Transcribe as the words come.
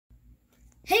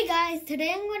Hey guys,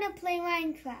 today I'm going to play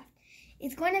Minecraft.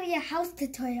 It's going to be a house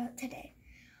tutorial today.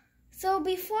 So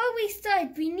before we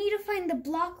start, we need to find the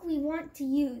block we want to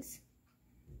use.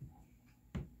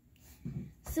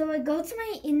 So I go to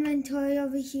my inventory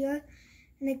over here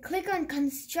and I click on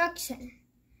construction.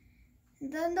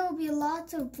 And then there will be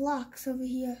lots of blocks over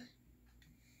here.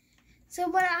 So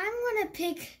what I'm going to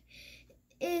pick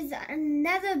is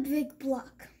another big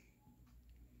block.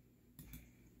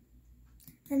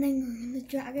 And I'm going to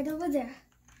drag it over there.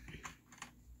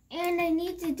 And I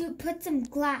need to put some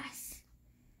glass.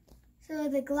 So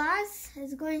the glass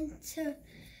is going to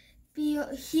be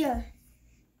here.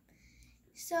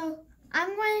 So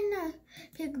I'm going to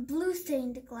pick blue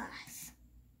stained glass.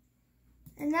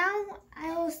 And now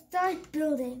I will start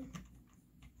building.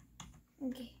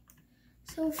 Okay.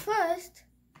 So first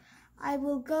I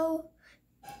will go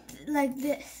like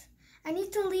this. I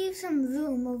need to leave some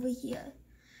room over here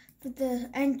for the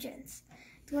entrance.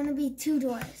 It's going to be 2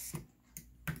 doors.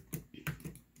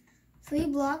 3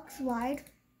 blocks wide.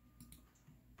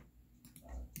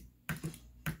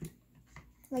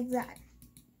 Like that.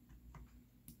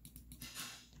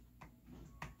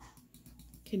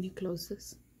 Can you close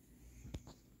this?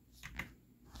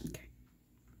 Okay.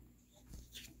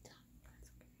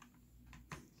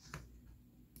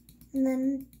 And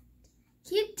then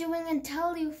keep doing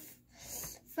until you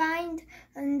find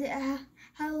and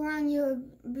how long your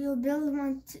build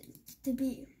wants to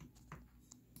be.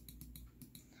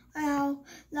 Or how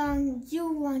long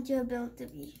you want your build to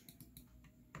be.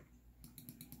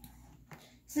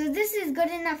 So this is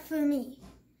good enough for me.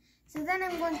 So then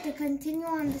I'm going to continue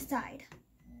on the side.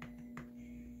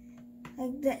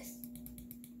 Like this.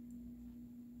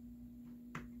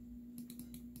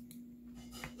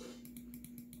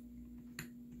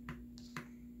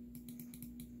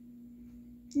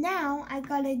 Now I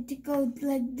gotta go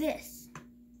like this.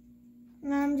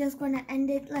 And I'm just gonna end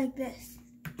it like this.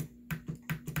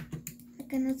 I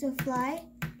can also fly.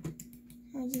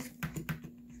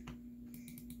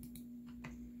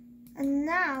 And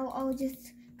now I'll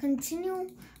just continue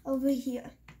over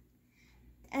here.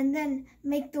 And then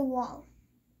make the wall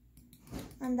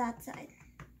on that side.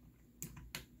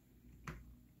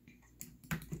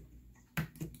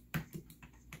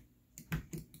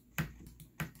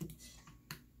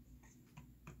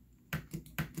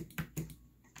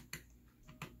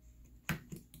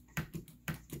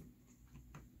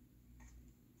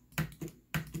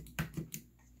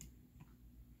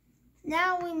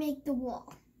 Now we make the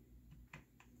wall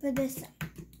for this side.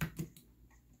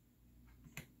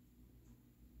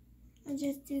 I'll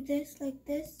just do this like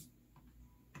this.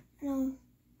 No,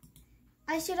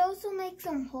 I should also make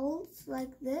some holes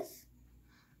like this.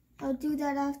 I'll do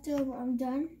that after I'm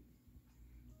done.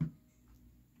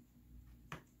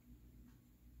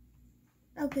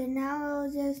 Okay, now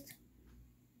I'll just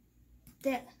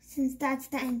there, since that's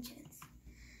the entrance.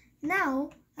 Now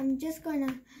I'm just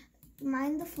gonna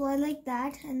mine the floor like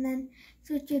that and then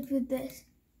switch it with this.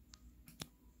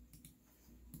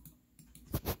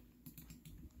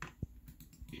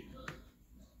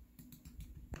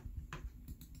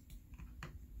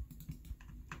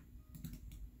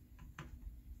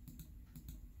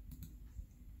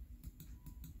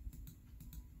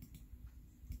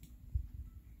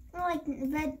 I like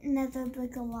red nether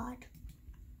brick a lot.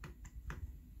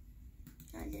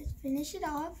 I'll just finish it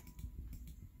off.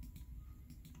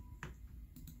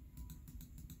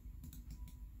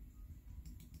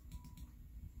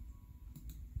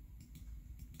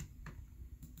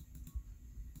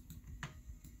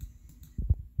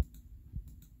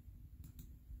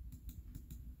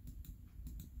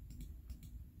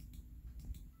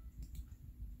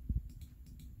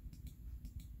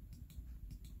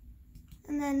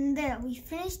 And then there, we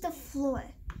finished the floor.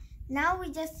 Now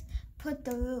we just put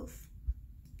the roof,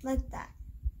 like that.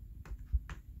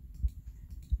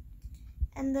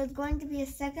 And there's going to be a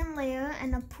second layer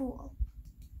and a pool.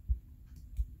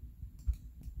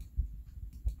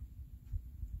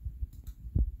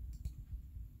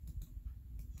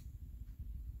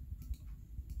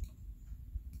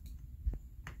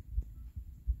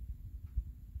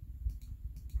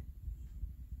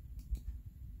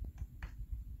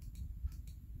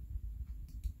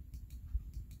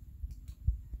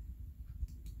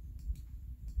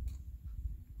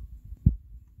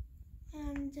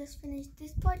 And just finish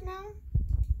this part now.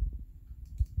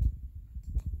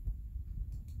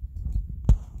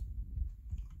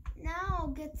 Now I'll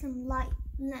get some light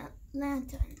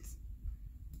lanterns.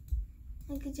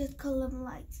 I could just call them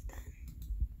lights then.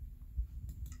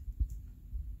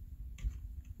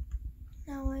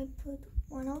 Now I put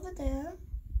one over there,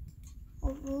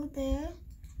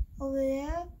 over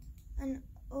there, and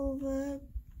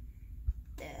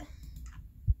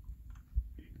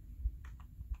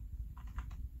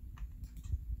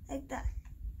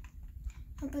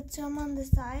put some on the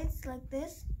sides like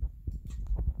this.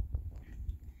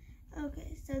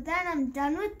 Okay, so then I'm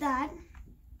done with that.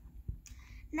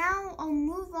 Now I'll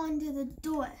move on to the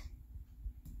door.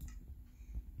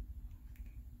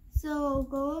 So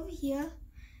go over here,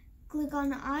 click on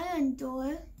the iron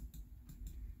door,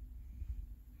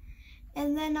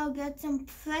 and then I'll get some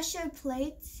pressure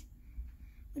plates,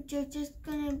 which are just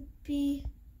gonna be,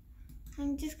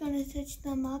 I'm just gonna stitch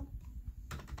them up.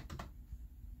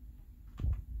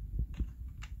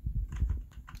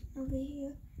 Over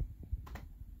here.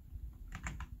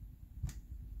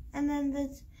 And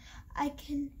then I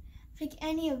can pick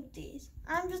any of these.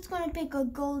 I'm just gonna pick a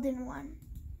golden one.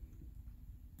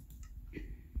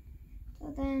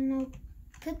 So then I'll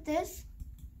put this,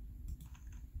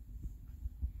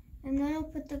 and then I'll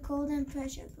put the golden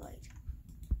pressure plate.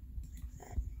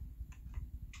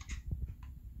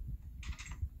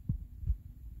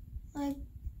 Like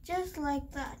just like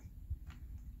that.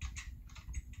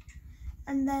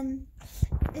 And then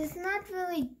it's not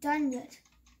really done yet.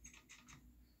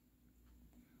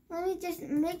 Let me just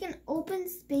make an open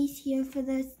space here for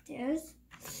the stairs.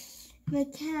 If I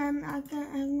can,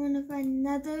 I'm gonna find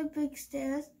another big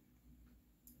stairs.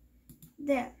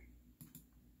 There.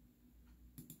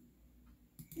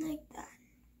 Like that.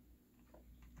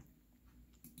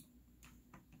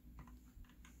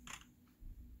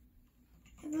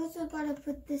 I've also gotta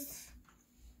put this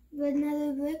with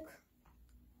another brick.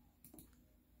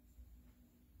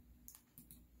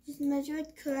 Just measure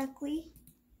it correctly.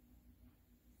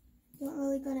 Don't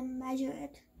really gotta measure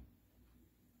it.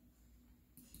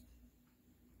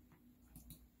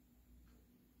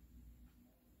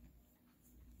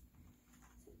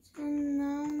 So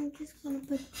now I'm just gonna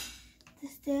put the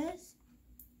stairs.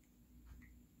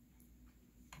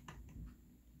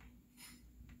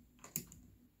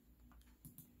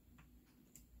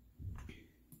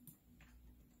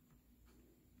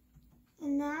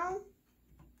 And now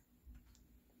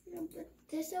I'm gonna put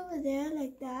this over there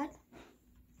like that.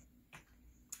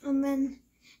 And then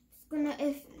it's gonna,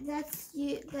 if that's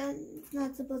you, then it's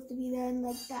not supposed to be there and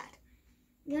like that.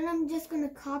 Then I'm just gonna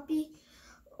copy,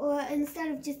 or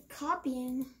instead of just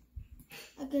copying,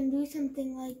 I can do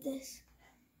something like this.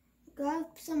 Grab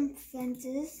some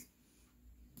fences.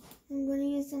 I'm gonna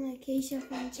use some acacia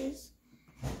fences.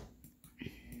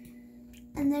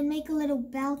 And then make a little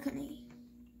balcony.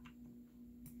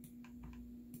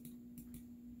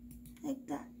 Like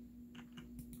that.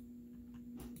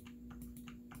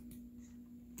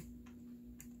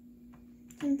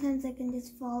 Sometimes I can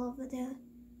just fall over there.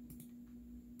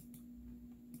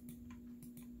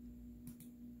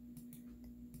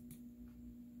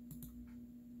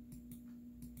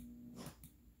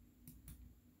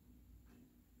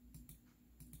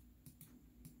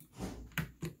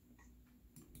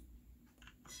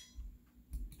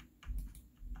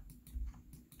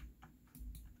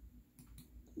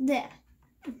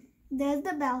 There's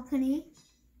the balcony.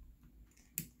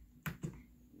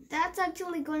 That's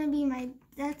actually going to be my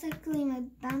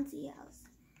bouncy house.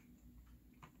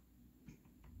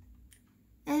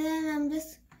 And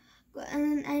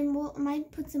then I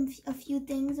might put a few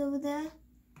things over there.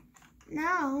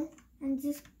 Now I'm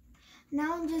just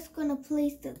going to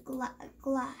place the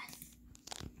glass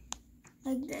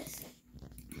like this,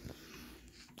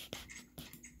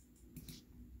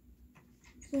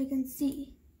 so I can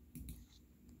see.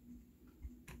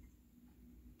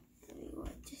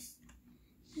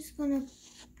 Just gonna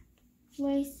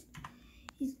place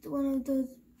one of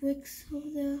those bricks over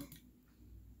there.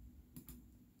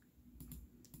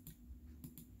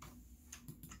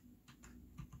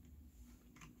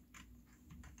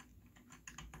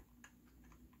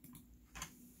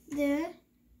 There.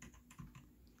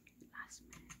 Last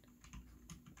minute.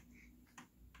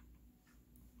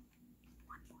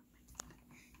 One more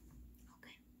minute.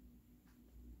 Okay.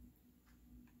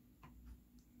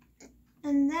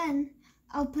 And then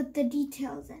I'll put the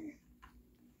details in,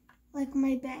 like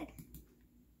my bed.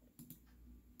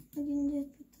 I can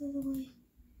just put those away.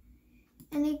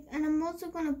 And I'm also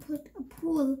gonna put a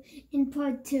pool in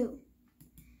part 2,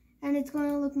 and it's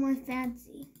gonna look more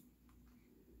fancy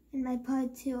in my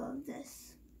part 2 of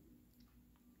this.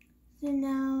 So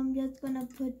now I'm just gonna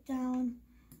put down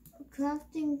a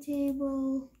crafting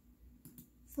table,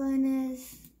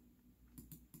 furnace,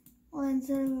 or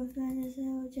instead of a furnace,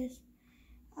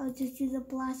 I'll just use a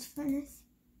blast furnace.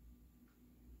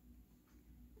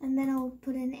 And then I'll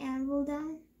put an anvil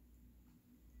down.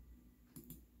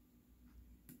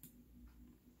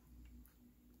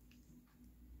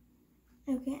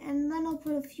 Okay, and then I'll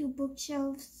put a few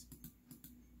bookshelves.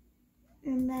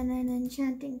 And then an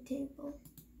enchanting table.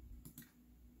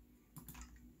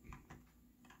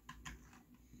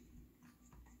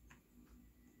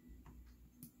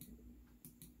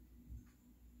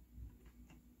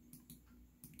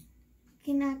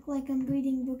 can act like I'm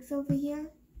reading books over here.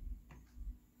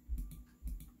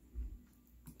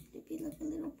 It'd be like a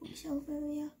little bookshelf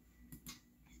area.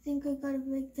 I think I gotta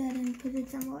break that and put it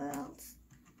somewhere else.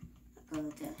 Like over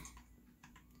there.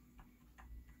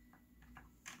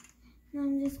 Now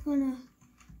I'm just gonna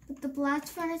put the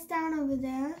blast furnace down over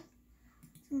there.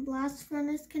 Some blast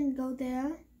furnace can go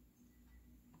there.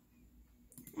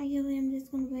 Actually, I'm just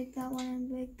gonna break that one and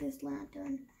break this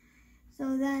lantern.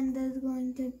 So then there's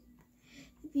going to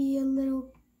be a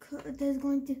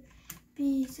crafting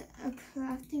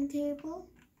table.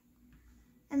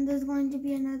 And there's going to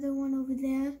be another one over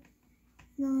there.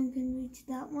 No one can reach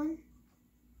that one.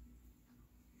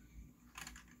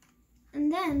 And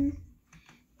then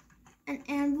an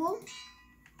anvil.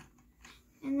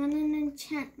 And then an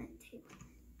enchantment table.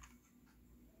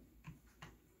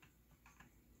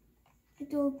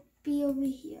 It will be over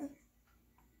here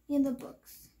in the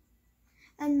books.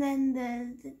 And then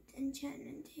the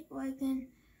enchantment table. I can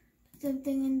put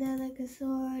something in there like a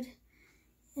sword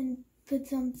and put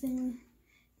something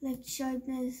like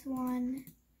sharpness 1.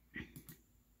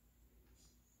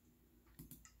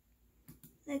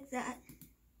 Like that.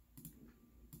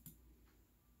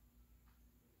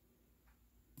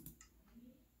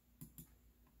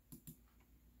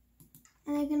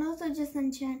 And I can also just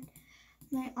enchant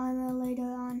my armor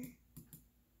later on.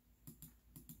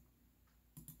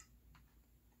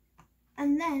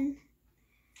 And then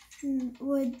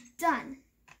we're done.